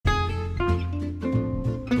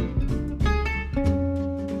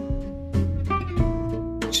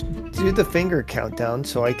do the finger countdown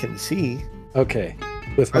so I can see. Okay.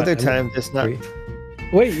 With Other time, just not.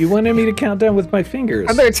 Wait, you wanted me to count down with my fingers.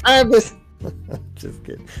 Other time, this. Just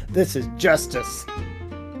kidding. This is justice.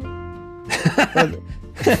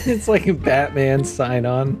 It's like a Batman sign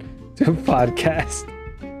on to a podcast.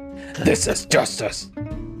 This is justice.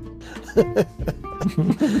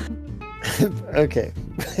 Okay.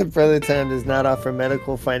 Brother Time does not offer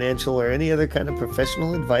medical, financial, or any other kind of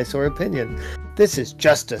professional advice or opinion. This is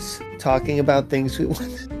justice, talking about things we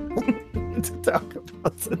want to talk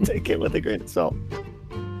about, so take it with a grain of salt.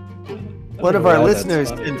 One of our listeners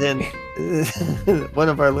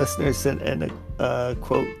sent in a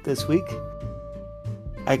quote this week.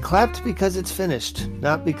 I clapped because it's finished,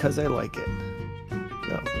 not because I like it.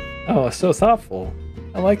 So. Oh, so thoughtful.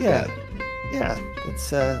 I like that. Yeah,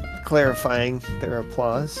 it's clarifying their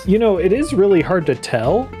applause. You know, it is really hard to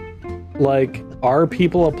tell. Like, are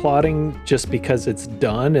people applauding just because it's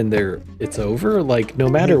done and it's over? Like, no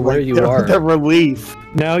matter where you are, the relief.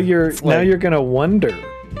 Now you're gonna wonder.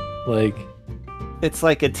 Like, it's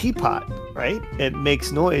like a teapot, right? It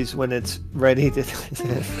makes noise when it's ready to.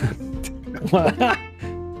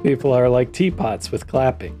 People are like teapots with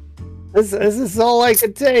clapping. This is all I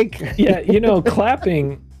could take. Yeah, you know,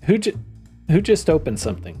 clapping. Who just opened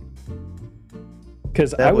something?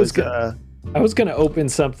 Because I was gonna open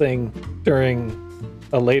something during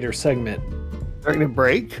a later segment. During a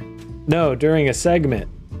break? No, during a segment.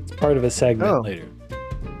 It's part of a segment later.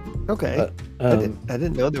 Okay. I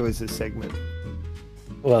didn't know there was a segment.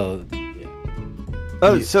 Well, yeah.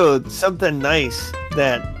 Oh, so something nice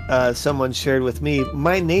that someone shared with me.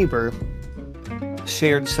 My neighbor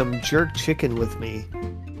shared some jerk chicken with me.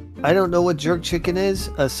 I don't know what jerk chicken is,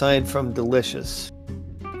 aside from delicious.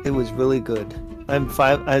 It was really good. I'm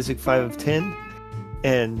Isaac 5 of 10,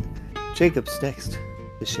 and Jacob's next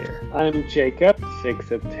to share. I'm Jacob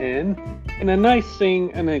 6 of 10, and a nice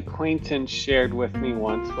thing an acquaintance shared with me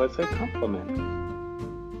once was a compliment.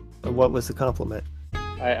 What was the compliment?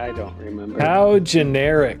 I don't remember. How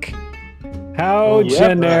generic. How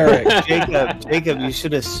generic. Jacob, you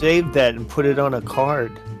should have saved that and put it on a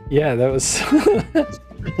card. Yeah, that was...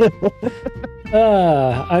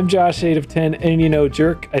 I'm Josh 8 of 10, and you know,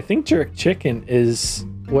 I think jerk chicken is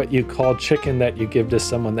what you call chicken that you give to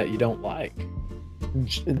someone that you don't like.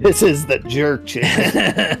 This is the jerk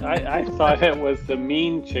chicken. I thought it was the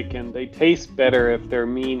mean chicken. They taste better if they're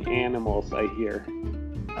mean animals, I hear.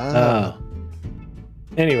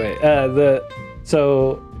 Anyway,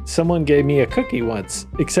 so someone gave me a cookie once,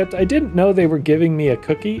 except I didn't know they were giving me a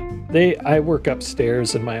cookie. I work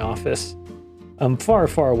upstairs in my office. I'm far,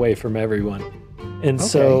 far away from everyone. And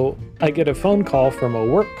so I get a phone call from a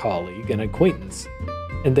work colleague, an acquaintance,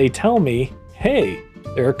 and they tell me, hey,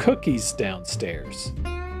 there are cookies downstairs.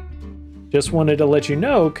 Just wanted to let you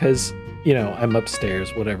know because, you know, I'm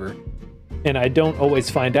upstairs, whatever. And I don't always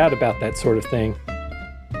find out about that sort of thing.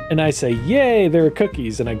 And I say, yay, there are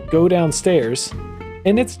cookies. And I go downstairs,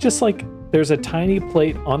 and it's just like there's a tiny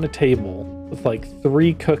plate on the table with like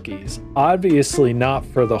 3 cookies, obviously not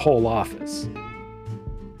for the whole office.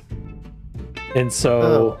 And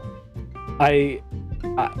so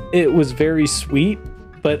it was very sweet,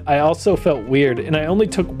 but I also felt weird. And I only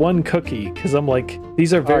took 1 cookie because I'm like,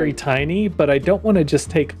 these are very tiny, but I don't want to just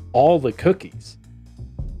take all the cookies.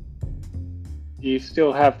 Do you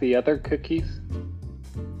still have the other cookies?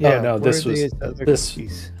 Yeah, oh no, this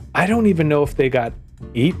cookies? I don't even know if they got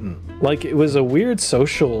eaten. Like, it was a weird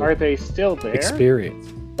social Are they still there?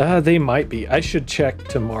 experience. They might be. I should check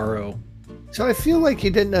tomorrow. So I feel like you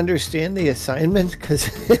didn't understand the assignment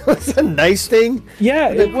because it was a nice thing. Yeah,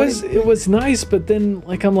 it was nice, but then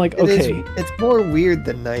I'm like, okay. It's more weird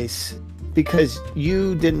than nice because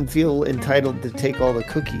you didn't feel entitled to take all the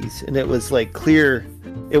cookies, and it was like clear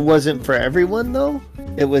it wasn't for everyone though.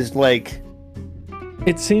 It was like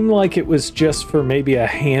it seemed like it was just for maybe a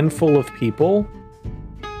handful of people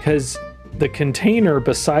because the container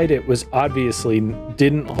beside it was obviously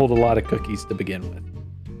didn't hold a lot of cookies to begin with.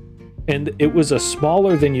 And it was a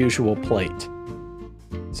smaller than usual plate.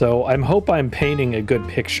 So I hope I'm painting a good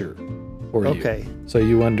picture for you. So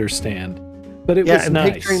you understand. But it was nice. Yeah,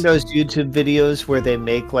 I'm picturing those YouTube videos where they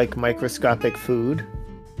make like microscopic food.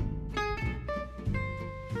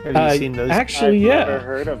 Have you seen those? Actually, I've never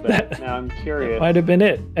heard of that. Now I'm curious. Might have been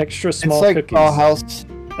it. Extra small it's like cookies.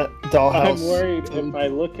 Dollhouse. I'm worried if I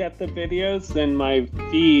look at the videos, then my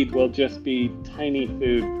feed will just be tiny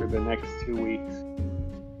food for the next 2 weeks.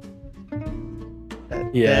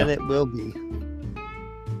 Then it will be.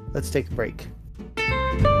 Let's take a break.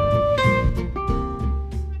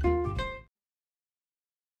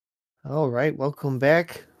 All right, welcome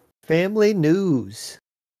back. Family news.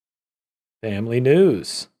 Family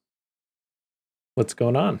news. What's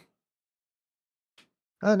going on?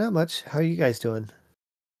 Oh, not much. How are you guys doing?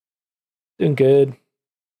 Doing good.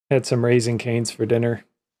 Had some Raising Cane's for dinner.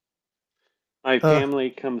 My family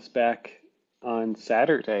comes back on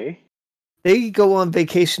Saturday. They go on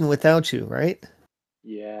vacation without you, right?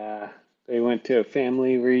 Yeah, they went to a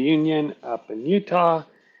family reunion up in Utah,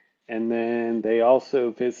 and then they also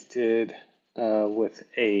visited with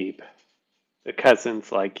Abe. The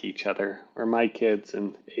cousins like each other, or my kids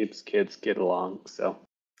and Abe's kids get along. So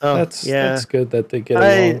Oh, that's good that they get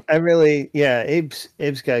along. I really, yeah.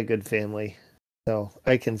 Abe's got a good family, so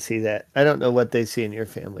I can see that. I don't know what they see in your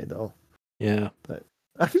family though. Yeah, but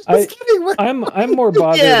I'm just kidding. I'm more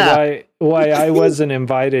bothered why I wasn't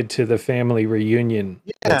invited to the family reunion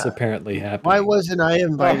that's apparently happening. Why wasn't I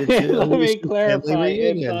invited to? Let me clarify.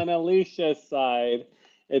 It's on Alicia's side.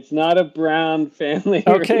 It's not a Brown family.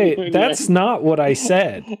 Okay, reunion. that's not what I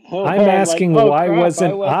said. I'm asking why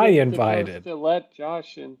wasn't I invited? To let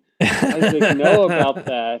Josh and Isaac know about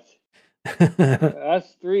that.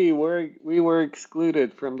 Us three we were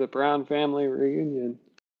excluded from the Brown family reunion.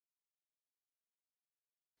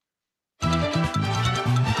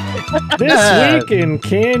 This week in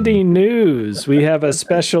Candy News, we have a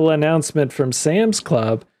special announcement from Sam's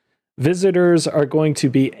Club. Visitors are going to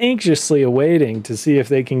be anxiously awaiting to see if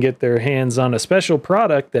they can get their hands on a special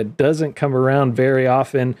product that doesn't come around very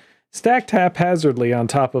often, stacked haphazardly on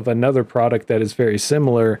top of another product that is very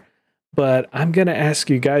similar. But I'm going to ask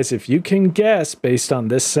you guys if you can guess based on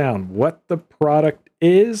this sound what the product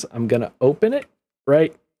is. I'm going to open it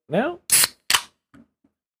right now.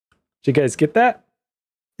 Did you guys get that?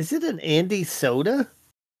 Is it an Andy soda?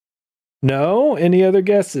 No. Any other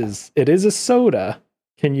guesses? It is a soda.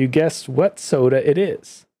 Can you guess what soda it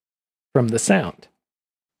is from the sound?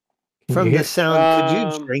 From the sound,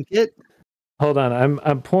 could you drink it? Hold on,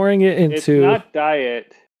 I'm pouring it into. It's not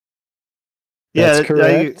diet. That's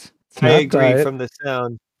correct. I agree diet. From the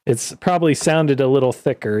sound. It's probably sounded a little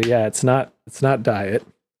thicker. Yeah, it's not diet.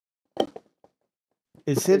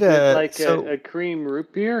 Is it like a cream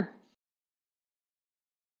root beer?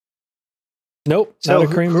 Nope, not a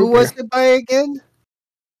cream root beer. Who was it by again?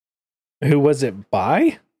 Who was it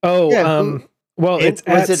by? Oh, yeah, well, it's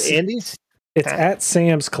was it Andy's? It's at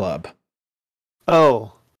Sam's Club.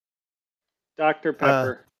 Oh, Dr.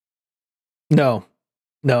 Pepper. No.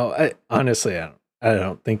 Honestly, I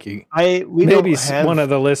don't think you. Maybe one of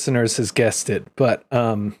the listeners has guessed it, but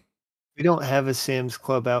we don't have a Sam's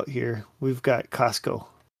Club out here. We've got Costco.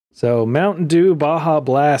 So Mountain Dew Baja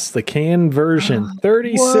Blast, the can version,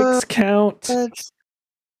 36 count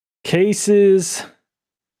cases.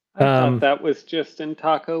 I thought that was just in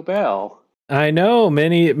Taco Bell. I know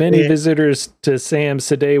many visitors to Sam's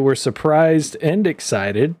today were surprised and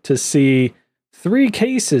excited to see 3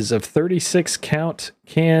 cases of 36 count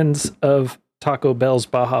cans of Taco Bell's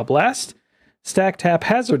Baja Blast stacked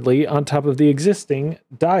haphazardly on top of the existing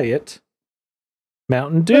Diet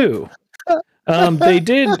Mountain Dew. They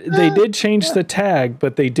did change the tag,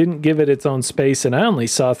 but they didn't give it its own space, and I only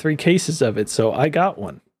saw 3 cases of it, so I got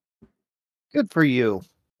one. Good for you.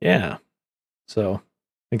 Yeah. So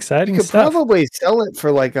exciting stuff. You could stuff. Probably sell it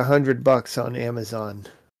for like $100 on Amazon.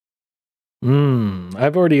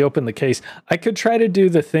 I've already opened the case. I could try to do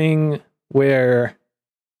the thing where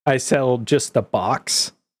I sell just the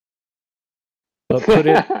box, but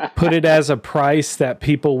put it as a price that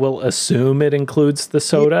people will assume it includes the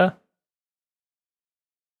soda.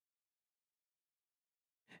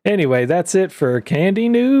 Anyway, that's it for Candy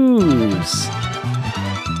News.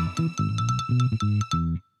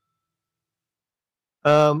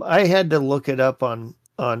 I had to look it up on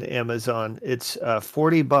Amazon. It's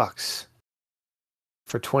 $40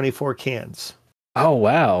 for 24 cans. Oh,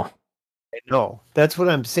 wow. I know. That's what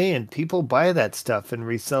I'm saying. People buy that stuff and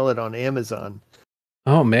resell it on Amazon.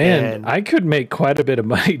 Oh, man. I could make quite a bit of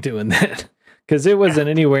money doing that because it wasn't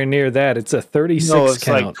anywhere near that. It's a 36 it's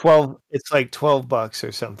count. Like 12. It's like $12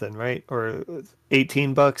 or something, right? Or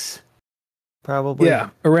 $18 probably. Yeah,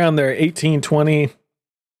 around there, 18, 20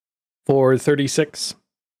 for 36.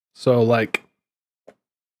 So like,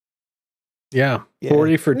 yeah,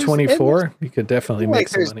 40 for 24. You could definitely make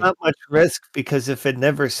some money. There's not much risk because if it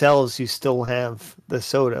never sells, you still have the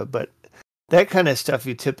soda. But that kind of stuff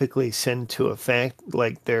you typically send to a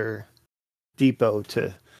like their depot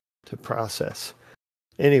to process.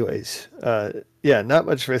 Anyways, not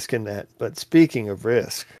much risk in that. But speaking of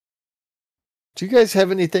risk, do you guys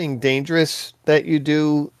have anything dangerous that you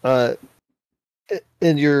do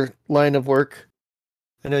in your line of work?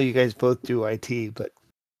 I know you guys both do IT, but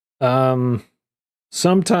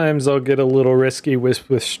sometimes I'll get a little risky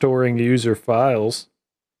with storing user files.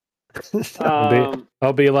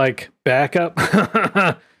 I'll be like, back up.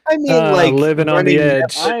 I mean, like living on the running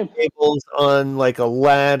edge. tables on like a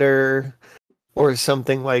ladder or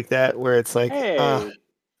something like that, where it's like, Hey, I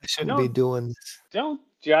shouldn't be don't doing this. don't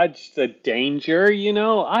judge the danger.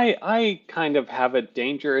 I kind of have a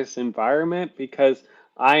dangerous environment because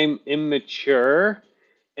I'm immature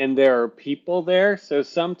and there are people there. So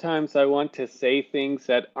sometimes I want to say things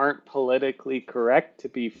that aren't politically correct to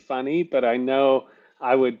be funny, but I know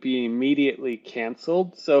I would be immediately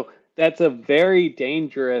canceled. So that's a very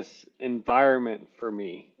dangerous environment for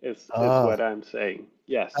me, is Ah, what I'm saying.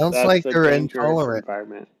 Yes, sounds that's like a they're dangerous intolerant.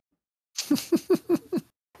 environment.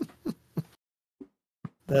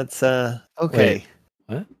 That's Wait, okay.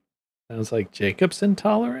 what? Sounds like Jacob's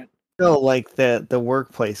intolerant. No, like the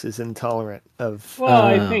workplace is intolerant of. Well,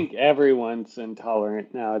 I think everyone's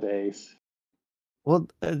intolerant nowadays. Well,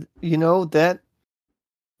 that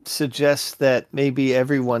suggests that maybe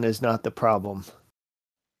everyone is not the problem.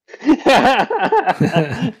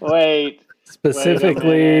 Wait,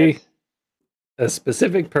 Specifically, a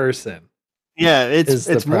specific person. Yeah, is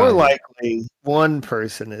the it's more problem. likely one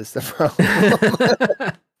person is the problem.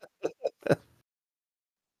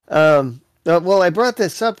 Well, I brought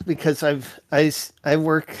this up because I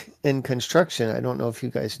work in construction. I don't know if you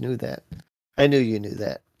guys knew that. I knew you knew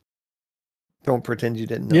that. Don't pretend you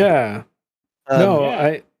didn't know. Yeah. No,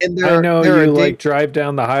 Yeah. I know you like drive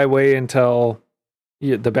down the highway until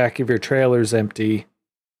the back of your trailer's empty.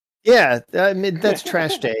 Yeah, I mean that's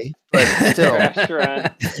trash day, but still, Trash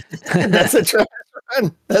run. that's a trash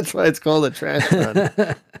run. That's why it's called a trash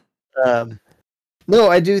run. No,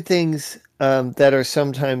 I do things that are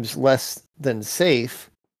sometimes less than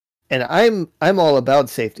safe, and I'm all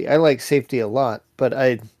about safety. I like safety a lot, but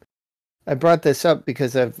I brought this up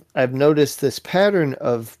because I've noticed this pattern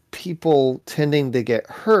of people tending to get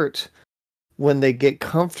hurt when they get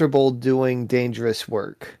comfortable doing dangerous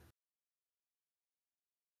work.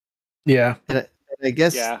 Yeah. And I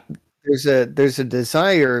guess there's a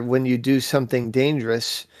desire when you do something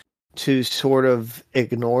dangerous to sort of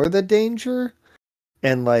ignore the danger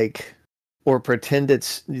and or pretend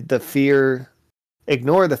it's the fear,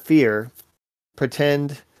 ignore the fear,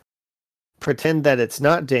 pretend that it's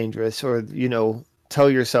not dangerous, or tell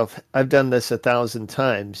yourself, I've done this 1,000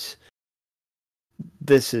 times,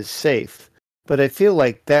 this is safe. But I feel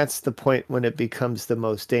like that's the point when it becomes the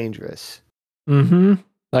most dangerous.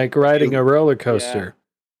 Like riding a roller coaster.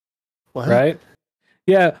 What? Right?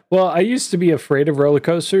 Yeah. Well, I used to be afraid of roller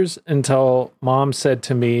coasters until Mom said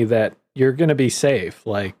to me that you're going to be safe.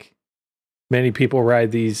 Like, many people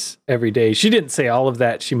ride these every day. She didn't say all of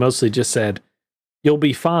that. She mostly just said, you'll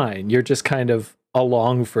be fine. You're just kind of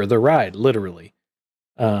along for the ride, literally.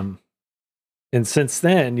 And since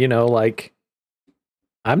then,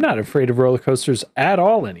 I'm not afraid of roller coasters at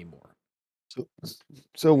all anymore.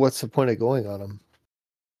 So what's the point of going on them?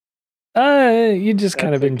 You just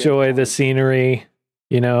kind of enjoy the scenery.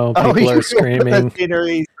 People are screaming.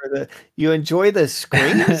 You enjoy the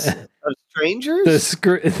screams of strangers?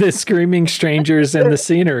 The screaming strangers and the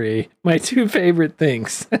scenery. My two favorite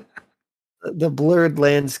things. The blurred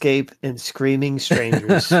landscape and screaming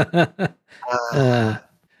strangers.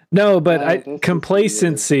 No, but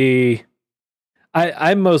complacency.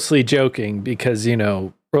 I'm mostly joking because,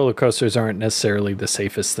 roller coasters aren't necessarily the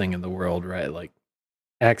safest thing in the world, right? Like,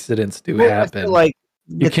 accidents do happen. Like,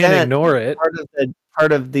 you can't ignore it.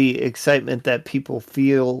 Part of the excitement that people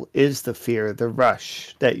feel is the fear, the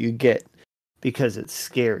rush that you get because it's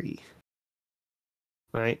scary.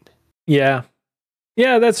 Right? Yeah.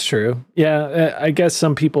 Yeah, that's true. Yeah, I guess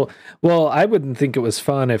some people. Well, I wouldn't think it was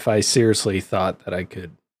fun if I seriously thought that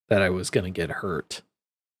I was going to get hurt.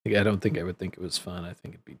 I don't think I would think it was fun. I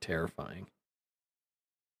think it'd be terrifying.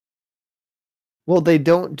 Well, they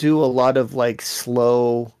don't do a lot of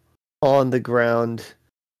slow, on the ground,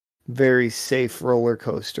 very safe roller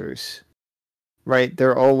coasters, right?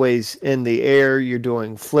 They're always in the air. You're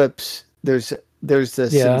doing flips. There's the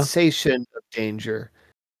sensation of danger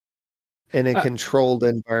in a controlled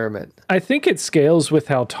environment. I think it scales with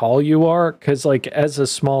how tall you are, because as a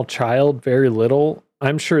small child, very little,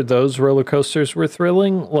 I'm sure those roller coasters were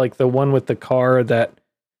thrilling. Like the one with the car that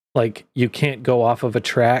you can't go off of a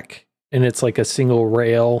track and it's like a single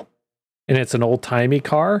rail and it's an old-timey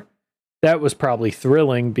car. That was probably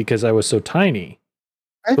thrilling because I was so tiny.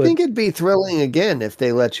 I think it'd be thrilling again if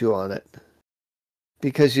they let you on it.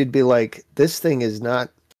 Because you'd be like, this thing is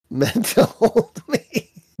not meant to hold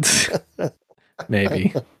me.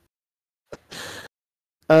 Maybe.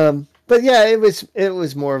 But yeah, it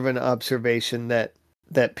was more of an observation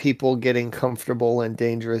that people getting comfortable in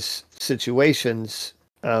dangerous situations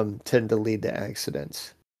tend to lead to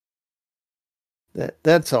accidents.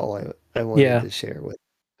 That's all I wanted Yeah. to share with.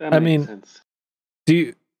 That I makes mean, sense.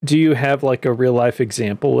 do you have like a real life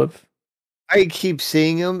example of? I keep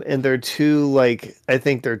seeing them, and they're too like I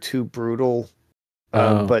think they're too brutal.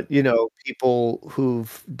 Oh, But people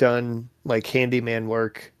who've done like handyman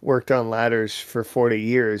work, worked on ladders for 40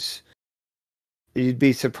 years, you'd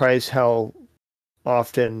be surprised how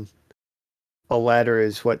often a ladder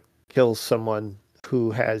is what kills someone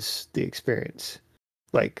who has the experience,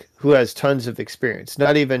 like who has tons of experience,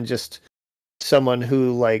 not even just someone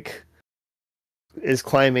who like is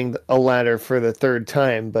climbing a ladder for the third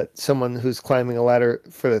time, but someone who's climbing a ladder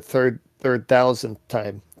for the third thousandth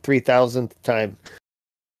time, 3,000th time,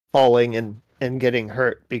 falling and getting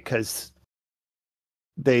hurt because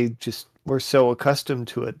they just were so accustomed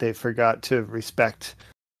to it they forgot to respect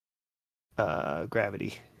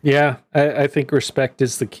gravity. yeah. I think respect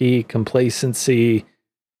is the key. Complacency.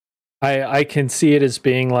 I can see it as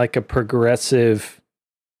being like a progressive,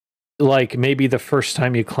 like maybe the first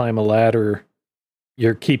time you climb a ladder,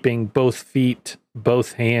 you're keeping both feet,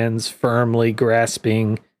 both hands firmly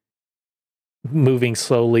grasping, moving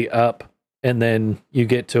slowly up. And then you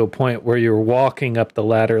get to a point where you're walking up the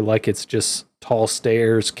ladder like it's just tall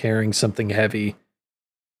stairs carrying something heavy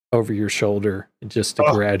over your shoulder. Just a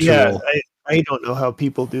gradual. Yeah, I don't know how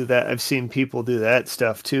people do that. I've seen people do that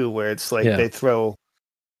stuff too, where it's like they throw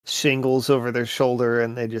shingles over their shoulder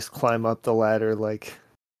and they just climb up the ladder like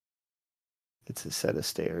it's a set of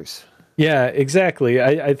stairs. Yeah, exactly.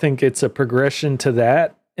 I think it's a progression to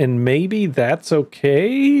that, and maybe that's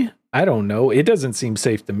okay. I don't know. It doesn't seem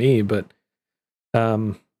safe to me, but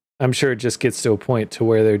I'm sure it just gets to a point to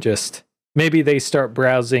where they're just maybe they start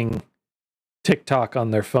browsing TikTok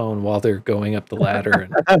on their phone while they're going up the ladder.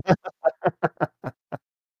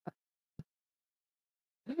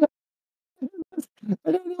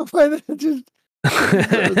 I don't know why that just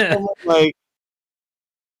someone like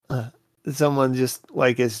someone just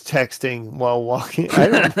like is texting while walking. I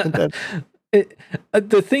don't know that.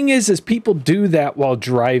 The thing is people do that while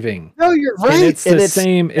driving. No, you're right. And it's the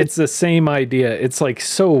same. It's the same idea. It's like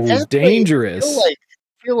so dangerous. I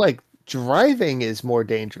feel like driving is more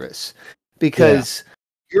dangerous because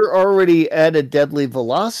you're already at a deadly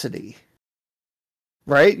velocity,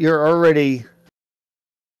 right? You're already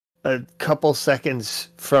a couple seconds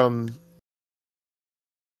from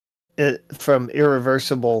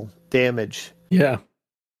irreversible damage. Yeah.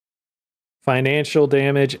 Financial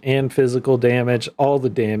damage and physical damage, all the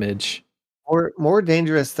damage. More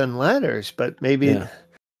dangerous than ladders, but maybe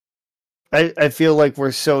I feel like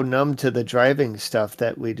we're so numb to the driving stuff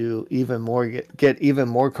that we do even more get even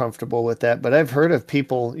more comfortable with that. But I've heard of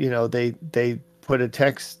people, they put a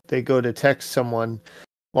text, they go to text someone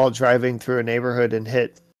while driving through a neighborhood and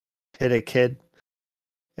hit a kid,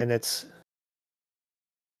 and it's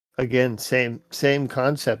again same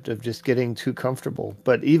concept of just getting too comfortable.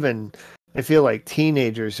 But even I feel like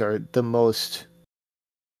teenagers are the most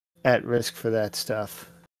at risk for that stuff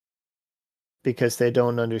because they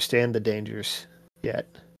don't understand the dangers yet.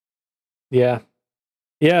 Yeah.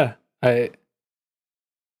 I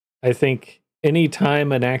think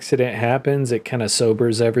anytime an accident happens, it kind of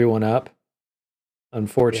sobers everyone up.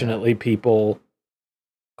 Unfortunately, people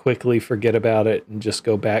quickly forget about it and just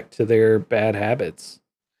go back to their bad habits.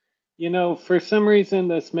 For some reason,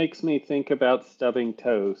 this makes me think about stubbing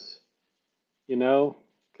toes.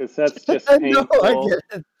 Because that's just painful. I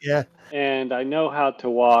get it. Yeah. And I know how to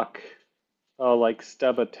walk, like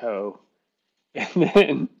stub a toe. And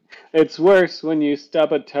then it's worse when you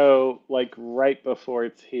stub a toe like right before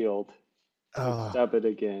it's healed. You stub it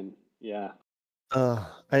again. Yeah.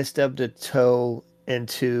 I stubbed a toe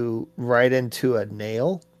right into a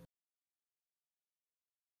nail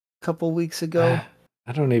a couple weeks ago.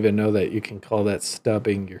 I don't even know that you can call that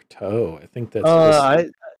stubbing your toe. I think that's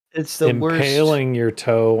it's the impaling worst. Your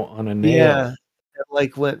toe on a nail. Yeah, it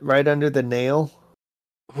like went right under the nail.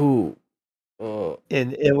 Ooh.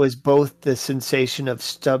 And it was both the sensation of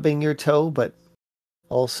stubbing your toe, but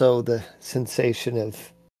also the sensation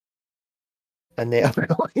of a nail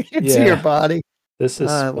going into your body. This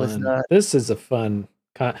is fun. This is a fun.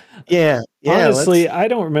 Yeah. Honestly, I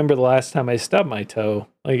don't remember the last time I stubbed my toe.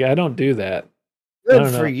 Like, I don't do that.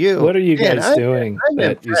 Good for you. What are you guys doing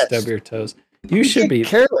that you stub your toes? You should be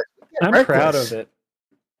careless. I'm reckless. Proud of it.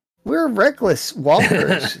 We're reckless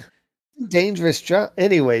walkers. Dangerous job.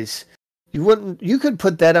 Anyways, you could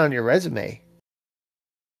put that on your resume.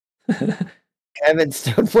 Haven't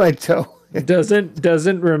stubbed my toe.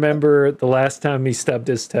 doesn't remember the last time he stubbed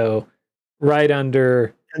his toe. Right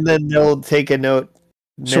under. And then they'll take a note.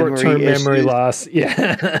 Short-term memory loss.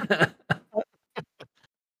 Yeah.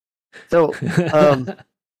 So,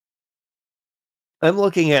 I'm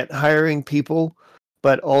looking at hiring people,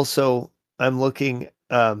 but also I'm looking.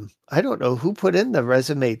 I don't know who put in the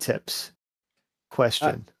resume tips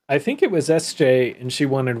question. I think it was SJ, and she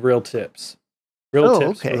wanted real tips. Real Oh,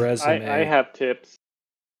 tips for okay. I resume. have tips.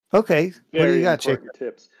 Okay. What do you Very got, Jacob? important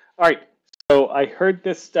tips. All right. So I heard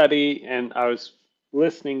this study and I was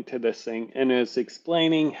listening to this thing, and it was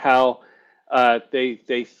explaining how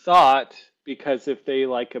they thought, because if they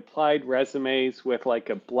like applied resumes with like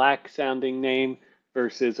a black sounding name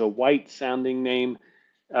versus a white sounding name,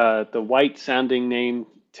 the white sounding name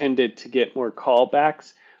tended to get more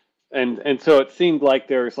callbacks. And so it seemed like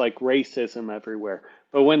there was like racism everywhere.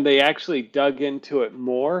 But when they actually dug into it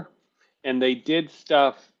more, and they did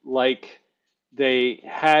stuff like they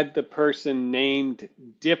had the person named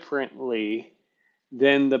differently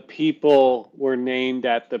than the people were named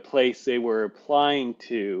at the place they were applying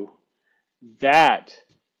to, that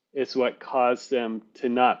is what caused them to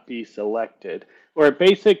not be selected. Or it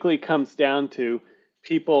basically comes down to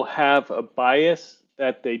people have a bias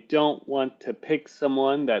that they don't want to pick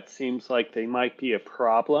someone that seems like they might be a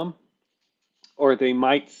problem, or they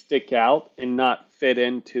might stick out and not fit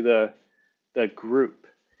into the group.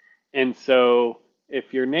 And so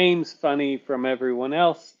if your name's funny from everyone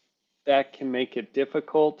else, that can make it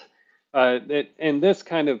difficult. And this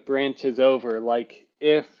kind of branches over, like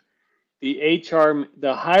if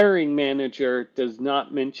the hiring manager does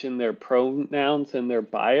not mention their pronouns in their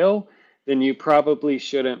bio, then you probably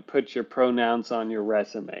shouldn't put your pronouns on your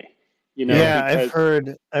resume. Yeah,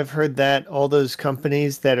 Because I've heard that all those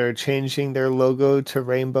companies that are changing their logo to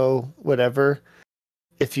rainbow whatever,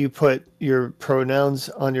 if you put your pronouns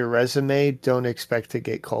on your resume, don't expect to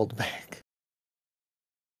get called back.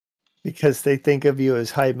 Because they think of you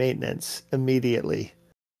as high maintenance immediately.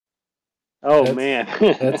 oh That's, man.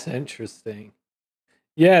 that's interesting.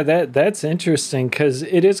 Yeah, that's interesting because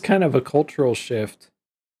it is kind of a cultural shift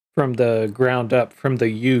from the ground up, from the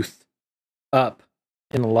youth up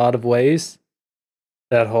in a lot of ways.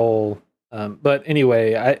 That whole, but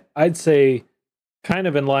anyway, I'd say kind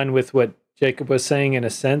of in line with what Jacob was saying in a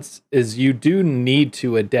sense is you do need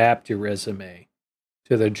to adapt your resume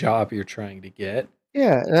to the job you're trying to get.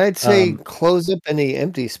 Yeah, and I'd say close up any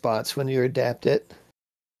empty spots when you adapt it.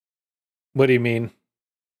 What do you mean?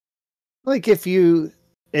 Like if you're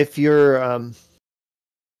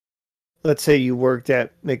let's say you worked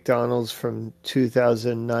at McDonald's from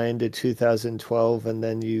 2009 to 2012 and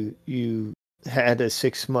then you had a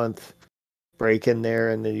 6-month break in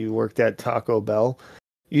there and then you worked at Taco Bell,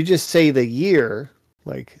 you just say the year,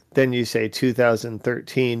 like then you say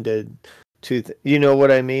 2013 to you know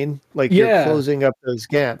what I mean? Like you're closing up those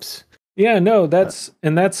gaps. Yeah, no, that's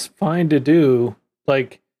fine to do.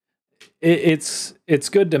 Like it's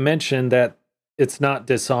good to mention that it's not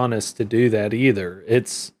dishonest to do that either.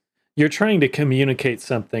 It's you're trying to communicate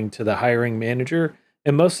something to the hiring manager,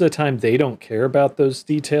 and most of the time they don't care about those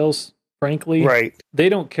details, frankly. Right. They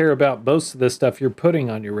don't care about most of the stuff you're putting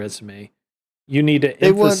on your resume. You need to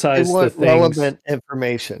emphasize they want the things. relevant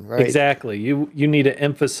information, right? Exactly. You need to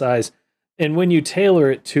emphasize, and when you tailor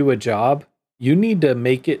it to a job, you need to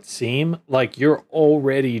make it seem like you're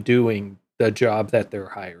already doing the job that they're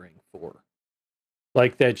hiring for.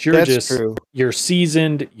 Like that you're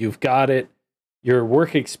seasoned, you've got it. Your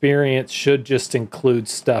work experience should just include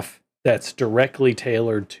stuff that's directly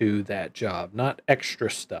tailored to that job, not extra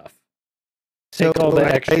stuff. Take all the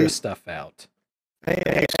extra stuff out.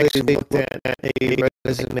 I actually looked at a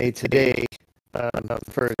resume today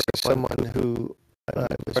for someone who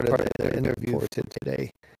was part of the interview for today,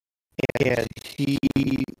 and he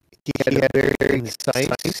had a very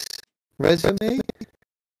concise resume,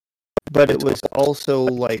 but it was also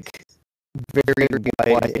like very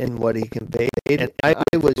wide in what he conveyed, and I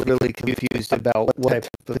was really confused about what type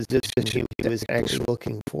of position he was actually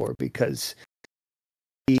looking for because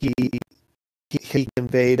he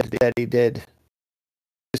conveyed that he did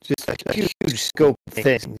just a huge scope of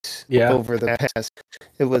things over the past.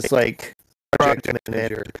 It was like project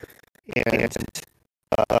manager and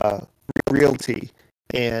realty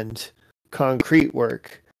and concrete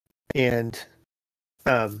work and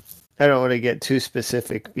I don't want to get too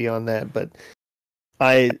specific beyond that, but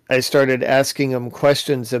I started asking him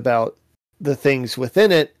questions about the things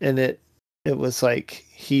within it, and it was like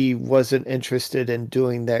he wasn't interested in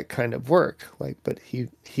doing that kind of work. Like, but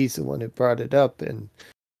he's the one who brought it up, and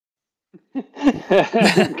goes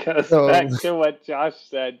back to what Josh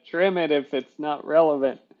said: trim it if it's not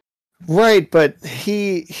relevant. Right, but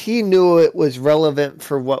he knew it was relevant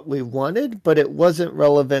for what we wanted, but it wasn't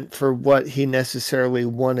relevant for what he necessarily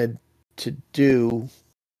wanted to do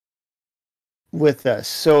with us.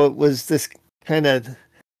 So it was this kind of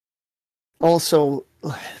also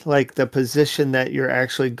like the position that you're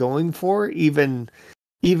actually going for, even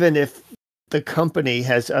if the company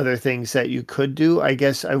has other things that you could do, I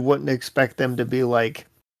guess I wouldn't expect them to be like,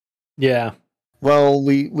 Yeah. well,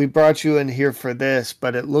 we brought you in here for this,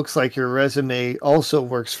 but it looks like your resume also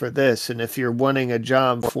works for this, and if you're wanting a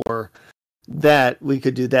job for that, we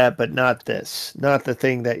could do that, but not this, not the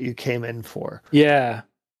thing that you came in for. Yeah.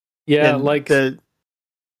 Yeah, And like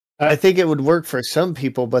I think it would work for some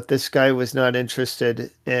people, but this guy was not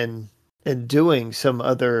interested in doing some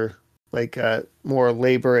other like more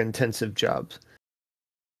labor intensive jobs.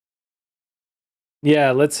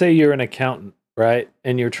 yeah, let's say you're an accountant, right?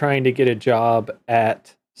 And you're trying to get a job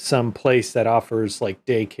at some place that offers like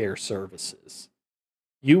daycare services.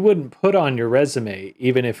 You wouldn't put on your resume,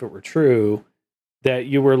 even if it were true, that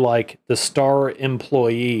you were like the star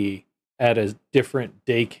employee at a different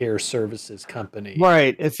daycare services company.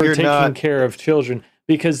 Right. If for you're taking not care of children,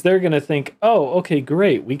 because they're going to think, oh, okay,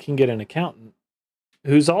 great, we can get an accountant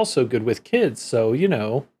who's also good with kids. So, you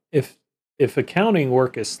know, if accounting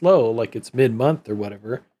work is slow, like it's mid-month or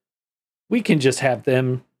whatever, we can just have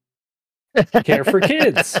them care for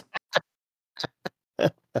kids.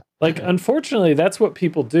 Like, unfortunately, that's what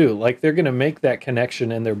people do. Like, they're going to make that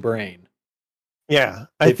connection in their brain. Yeah,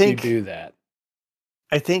 if you do that.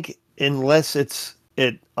 I think unless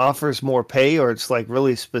it offers more pay or it's like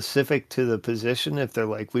really specific to the position, if they're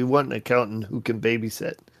like, we want an accountant who can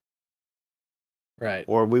babysit. Right.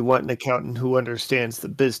 Or we want an accountant who understands the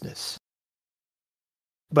business.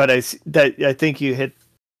 But I think you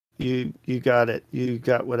got it. You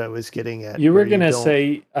got what I was getting at. You were going to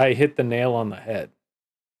say I hit the nail on the head.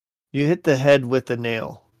 You hit the head with the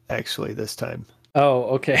nail, actually, this time. Oh,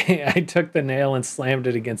 okay. I took the nail and slammed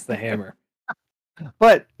it against the hammer.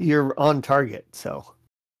 But you're on target, so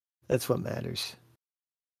that's what matters.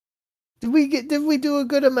 Did we do a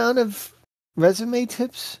good amount of resume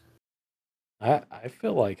tips? I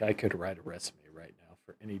feel like I could write a resume right now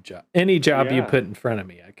for any job. Any job you put in front of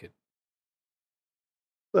me, I could.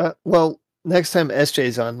 Well, next time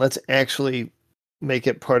SJ's on, let's actually make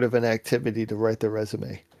it part of an activity to write the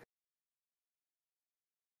resume.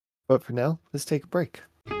 But for now, let's take a break.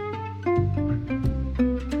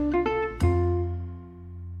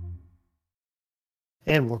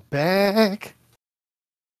 And we're back.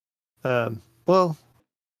 Well,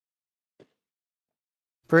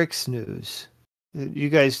 bricks news. You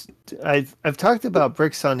guys, I've talked about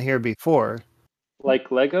bricks on here before.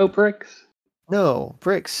 Like Lego bricks? No,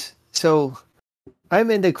 bricks. So I'm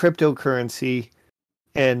into cryptocurrency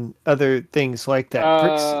and other things like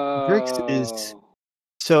that. Bricks is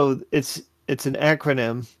so it's an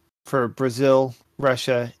acronym for Brazil,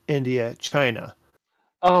 Russia, India, China.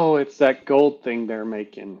 Oh, it's that gold thing they're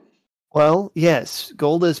making. Well, yes,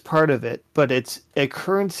 gold is part of it, but it's a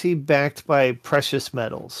currency backed by precious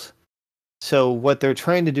metals. So what they're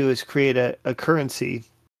trying to do is create a currency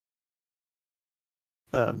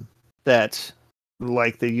that,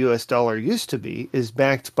 like the US dollar used to be, is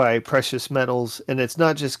backed by precious metals, and it's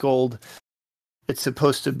not just gold. It's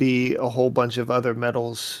supposed to be a whole bunch of other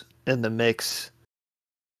metals in the mix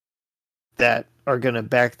that are going to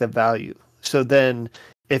back the value. So then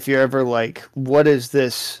if you're ever like, what is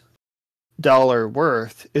this dollar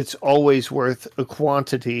worth? It's always worth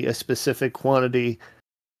a specific quantity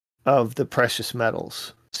of the precious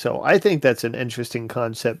metals. So I think that's an interesting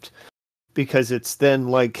concept because it's then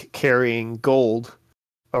like carrying gold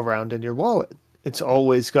around in your wallet. It's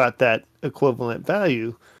always got that equivalent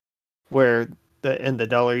value where the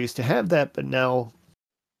dollar used to have that, but now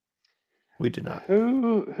we do not.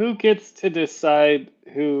 Who gets to decide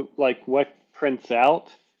what prints out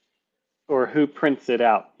or who prints it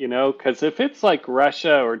out, you know? Because if it's like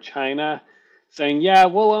Russia or China saying, yeah,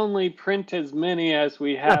 we'll only print as many as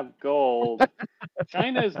we have gold.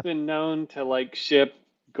 China's been known to like ship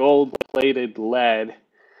gold-plated lead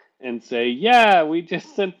and say, yeah, we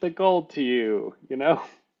just sent the gold to you, you know?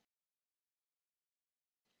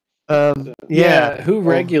 Yeah, who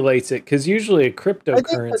regulates it? Because usually a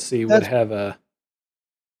cryptocurrency would have a.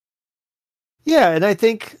 Yeah, and I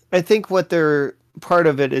think what they're part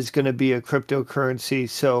of it is going to be a cryptocurrency.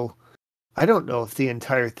 So I don't know if the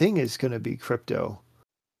entire thing is going to be crypto,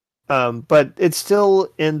 but it's still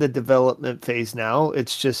in the development phase now.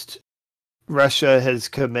 It's just Russia has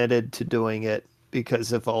committed to doing it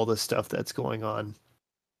because of all the stuff that's going on.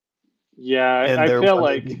 Yeah, and I feel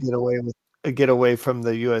like to get away from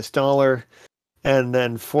the U.S. dollar, and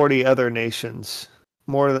then 40 other nations,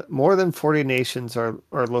 more than 40 nations are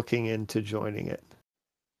looking into joining it.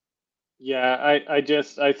 Yeah,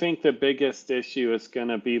 I think the biggest issue is going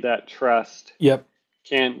to be that trust. Yep.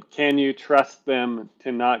 Can you trust them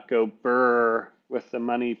to not go burr with the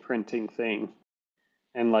money printing thing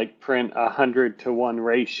and like print 100-to-1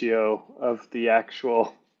 ratio of the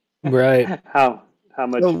actual Right. how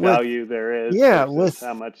much So value there is yeah, versus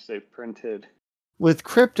how much they've printed? with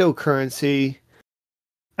cryptocurrency,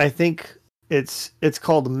 I think it's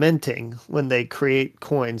called minting when they create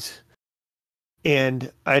coins.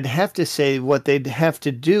 And I'd have to say what they'd have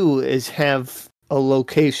to do is have a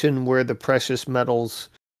location where the precious metals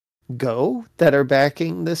go that are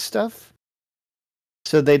backing this stuff.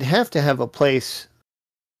 So they'd have to have a place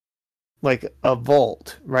like a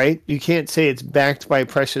vault, right? You can't say it's backed by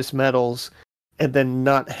precious metals and then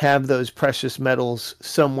not have those precious metals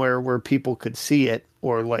somewhere where people could see it,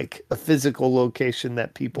 or like a physical location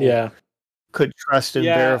that people could trust and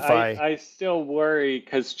verify. I still worry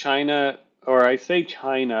because China, or I say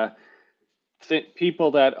China, people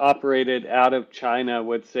that operated out of China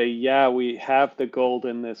would say, yeah, we have the gold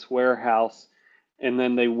in this warehouse, and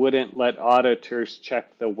then they wouldn't let auditors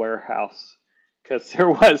check the warehouse because there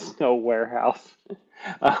was no warehouse.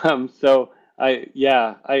 So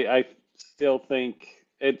I still think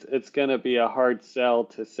it's going to be a hard sell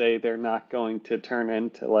to say they're not going to turn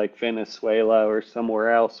into like Venezuela or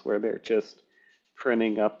somewhere else where they're just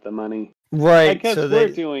printing up the money. Right. Because so we're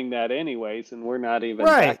doing that anyways, and we're not even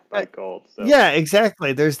right. backed by gold. So. Yeah,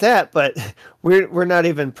 exactly. There's that, but we're not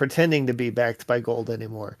even pretending to be backed by gold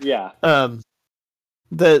anymore. Yeah. I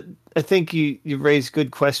think you raised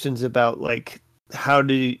good questions about like how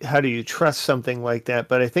do you trust something like that,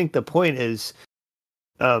 but I think the point is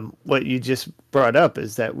what you just brought up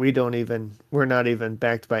is that we're not even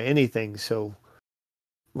backed by anything, so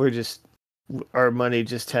our money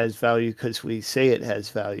just has value because we say it has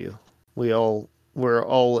value. We're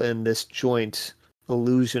all in this joint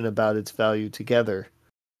illusion about its value together.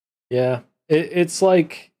 Yeah. It's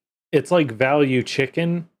like value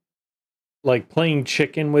chicken, like playing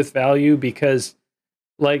chicken with value, because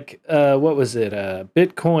like what was it?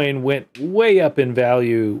 Bitcoin went way up in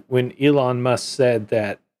value when Elon Musk said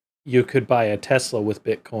that you could buy a Tesla with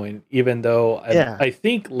Bitcoin, even though I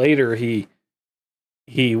think later he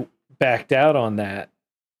backed out on that.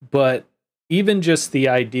 But even just the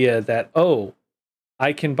idea that, oh,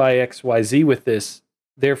 I can buy XYZ with this,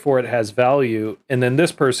 therefore it has value, and then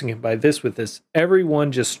this person can buy this with this,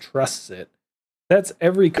 everyone just trusts it. That's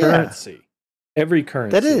every currency. Every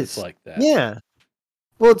currency that is like that. Yeah.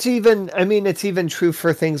 Well, it's even true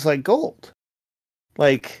for things like gold.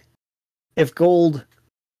 Like, if gold,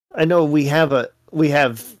 I know we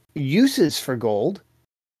have uses for gold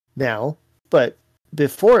now, but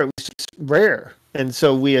before it was just rare, and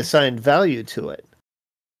so we assigned value to it.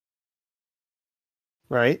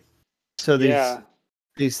 Right? So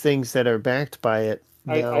these things that are backed by it.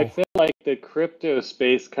 I feel like the crypto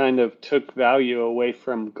space kind of took value away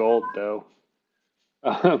from gold, though.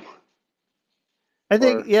 I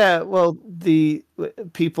think, well, the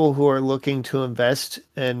people who are looking to invest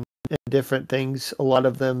in different things, a lot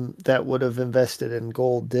of them that would have invested in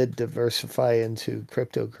gold did diversify into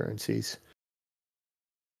cryptocurrencies.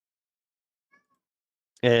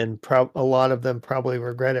 And a lot of them probably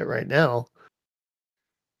regret it right now.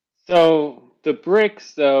 So the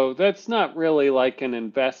BRICS, though, that's not really like an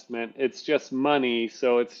investment. It's just money,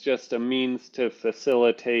 so it's just a means to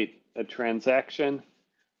facilitate a transaction.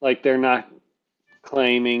 Like they're not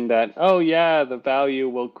claiming that, oh yeah, the value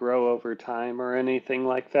will grow over time or anything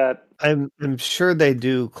like that. I'm sure they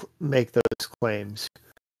do make those claims.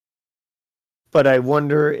 But I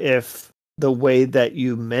wonder if the way that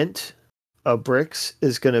you mint a BRICS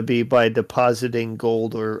is going to be by depositing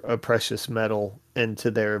gold or a precious metal into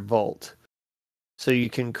their vault. So you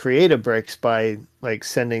can create a BRICS by like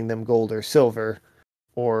sending them gold or silver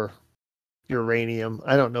or uranium.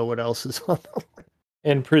 I don't know what else is on them.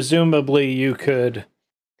 And presumably you could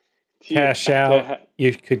cash out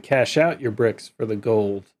your BRICS for the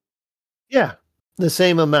gold. Yeah, the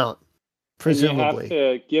same amount, presumably. And you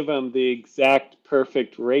have to give them the exact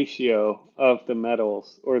perfect ratio of the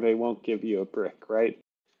metals, or they won't give you a brick, right?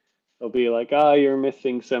 They'll be like, oh, you're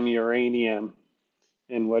missing some uranium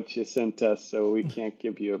in what you sent us, so we can't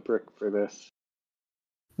give you a brick for this.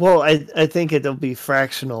 Well, I think it'll be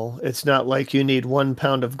fractional. It's not like you need 1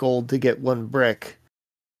 pound of gold to get 1 brick.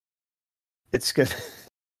 It's gonna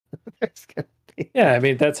be... Yeah, I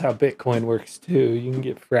mean, that's how Bitcoin works too. You can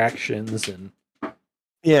get fractions and...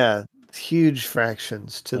 Yeah, huge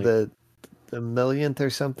fractions to like, the millionth or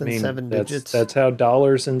something, I mean, 7 digits. That's how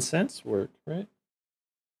dollars and cents work, right?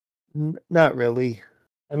 Not really.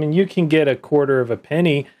 I mean, you can get a quarter of a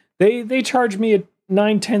penny. They charge me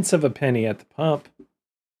 9/10 of a penny at the pump.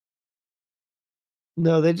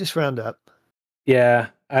 No, they just round up. Yeah,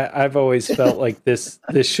 I've always felt like this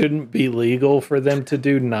shouldn't be legal for them to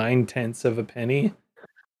do 9/10 of a penny.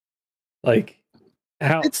 Like,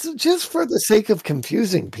 how? It's just for the sake of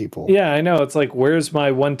confusing people. Yeah, I know. It's like, where's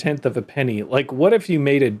my 1/10 of a penny? Like, what if you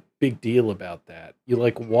made a big deal about that? You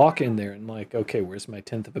like walk in there and like, okay, where's my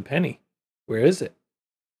 10th of a penny? Where is it?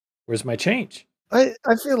 Where's my change? I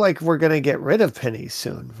feel like we're gonna get rid of pennies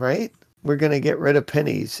soon, right? We're gonna get rid of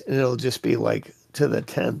pennies, and it'll just be like to the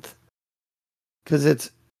 10th, because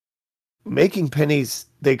it's making pennies.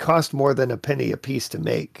 They cost more than a penny a piece to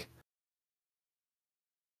make.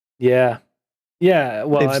 Yeah, yeah.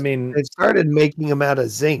 Well, I mean, they've started making them out of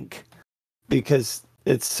zinc because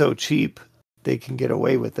it's so cheap. They can get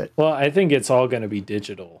away with it. Well, I think it's all going to be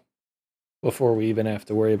digital before we even have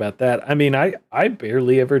to worry about that. I mean, I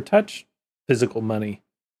barely ever touch physical money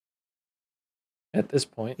at this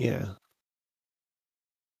point. Yeah. I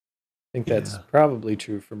think that's probably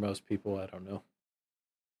true for most people. I don't know.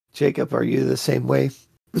 Jacob, are you the same way?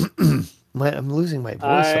 I'm losing my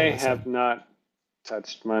voice. I have not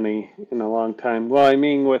touched money in a long time. Well, I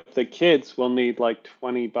mean, with the kids, we'll need like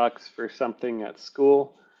 $20 for something at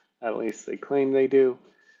school. At least they claim they do.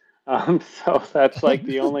 So that's like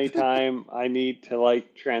the only time I need to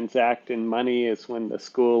like transact in money is when the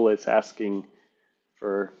school is asking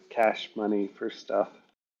for cash money for stuff.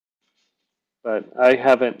 But I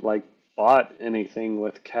haven't like bought anything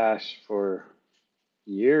with cash for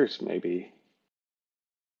years, maybe.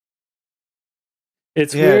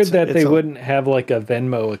 It's weird that they wouldn't have like a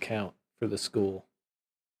Venmo account for the school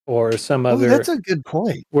or some other. That's a good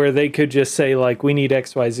point. Where they could just say like, we need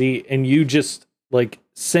XYZ, and you just like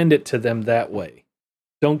send it to them that way.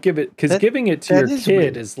 Don't give it, because giving it to your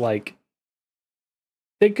kid is like,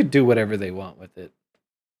 they could do whatever they want with it.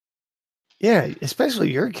 Yeah,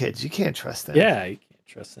 especially your kids. You can't trust them. Yeah, you can't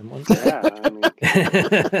trust them. Yeah, I mean,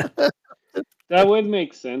 that would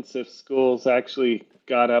make sense if schools actually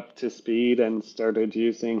got up to speed and started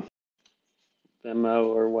using Venmo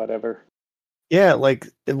or whatever. Yeah, like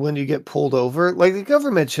when you get pulled over, like the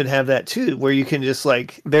government should have that too, where you can just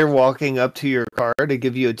like, they're walking up to your car to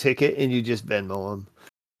give you a ticket and you just Venmo them.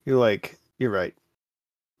 You're like, you're right.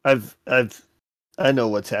 I know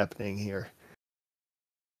what's happening here.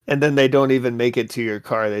 And then they don't even make it to your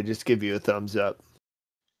car. They just give you a thumbs up.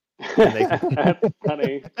 That's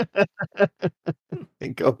funny.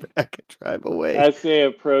 And go back and drive away. As they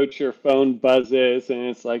approach, your phone buzzes, and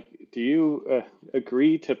it's like, do you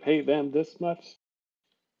agree to pay them this much?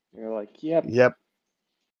 You're like, yep.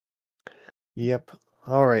 Yep.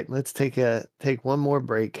 All right, let's take one more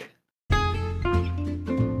break.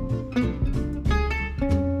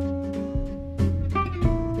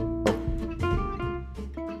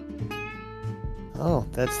 Oh,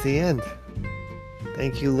 that's the end.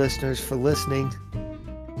 Thank you, listeners, for listening.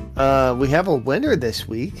 We have a winner this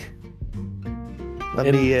week.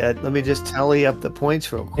 Let me just tally up the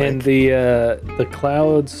points real quick. And the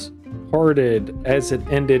clouds parted as it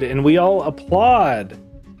ended, and we all applaud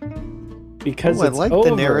because it's like over.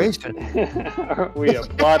 The narration. Are we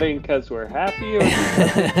applauding because we're happy, or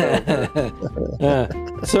because it's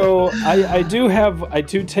over? So I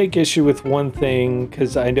do take issue with one thing,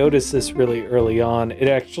 because I noticed this really early on. It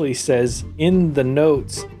actually says in the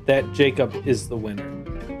notes that Jacob is the winner.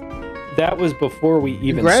 That was before we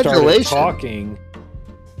even started talking.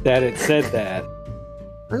 That it said that.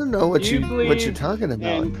 I don't know what you're talking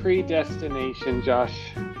about. In predestination, Josh.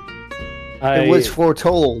 It was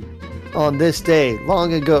foretold on this day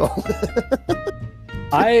long ago.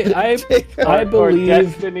 I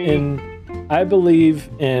believe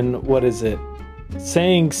in what is it?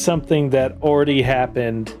 Saying something that already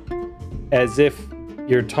happened as if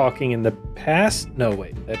you're talking in the past? No,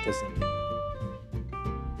 wait, that doesn't.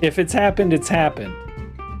 If it's happened, it's happened.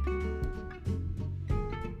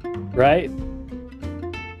 Right?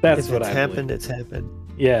 That's what I believe. It's happened.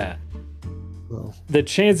 Yeah. Well, the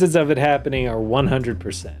chances of it happening are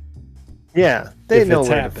 100%. Yeah, they know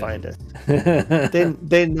where to find us.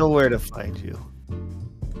 they know where to find you.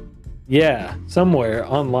 Yeah, somewhere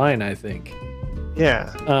online, I think.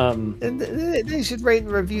 Yeah. And they should rate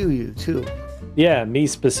and review you too. Yeah, me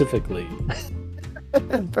specifically.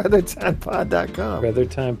 BrotherTimePod.com.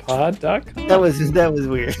 BrotherTimePod.com. That was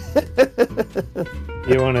weird.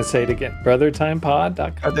 You want to say it again?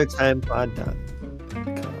 BrotherTimePod.com. BrotherTimePod.com.